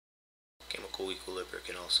physical equilibria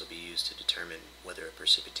can also be used to determine whether a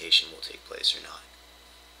precipitation will take place or not.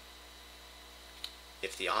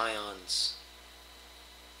 If the ions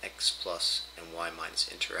X plus and Y minus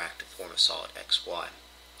interact to form a solid XY,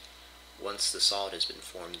 once the solid has been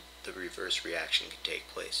formed, the reverse reaction can take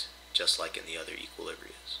place, just like in the other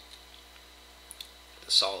equilibrias.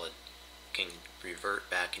 The solid can revert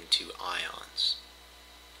back into ions.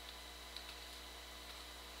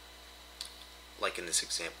 Like in this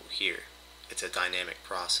example here, it's a dynamic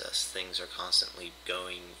process. Things are constantly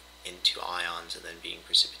going into ions and then being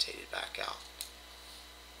precipitated back out.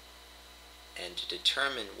 And to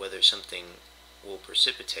determine whether something will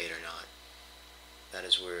precipitate or not, that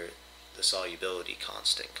is where the solubility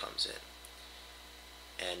constant comes in.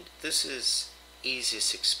 And this is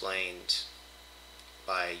easiest explained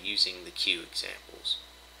by using the Q examples,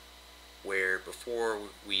 where before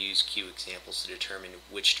we use Q examples to determine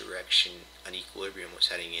which direction an equilibrium was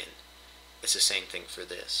heading in. It's the same thing for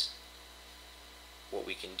this. What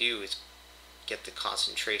we can do is get the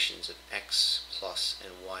concentrations of X plus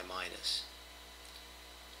and Y minus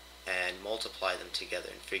and multiply them together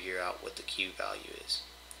and figure out what the Q value is.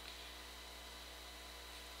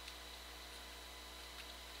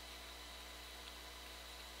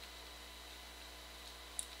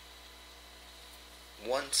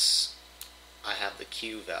 Once I have the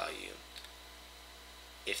Q value,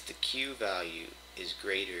 if the Q value is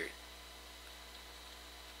greater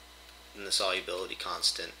than the solubility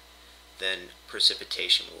constant, then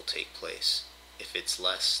precipitation will take place. If it's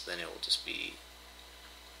less, then it will just be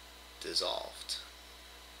dissolved.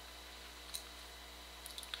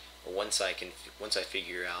 Once I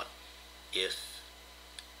figure out if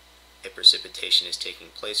a precipitation is taking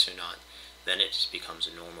place or not, then it just becomes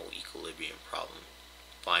a normal equilibrium problem.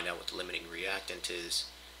 Find out what the limiting reactant is,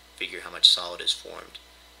 figure how much solid is formed,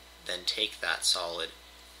 then take that solid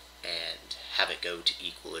and have it go to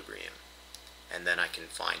equilibrium. And then I can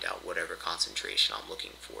find out whatever concentration I'm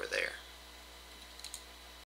looking for there.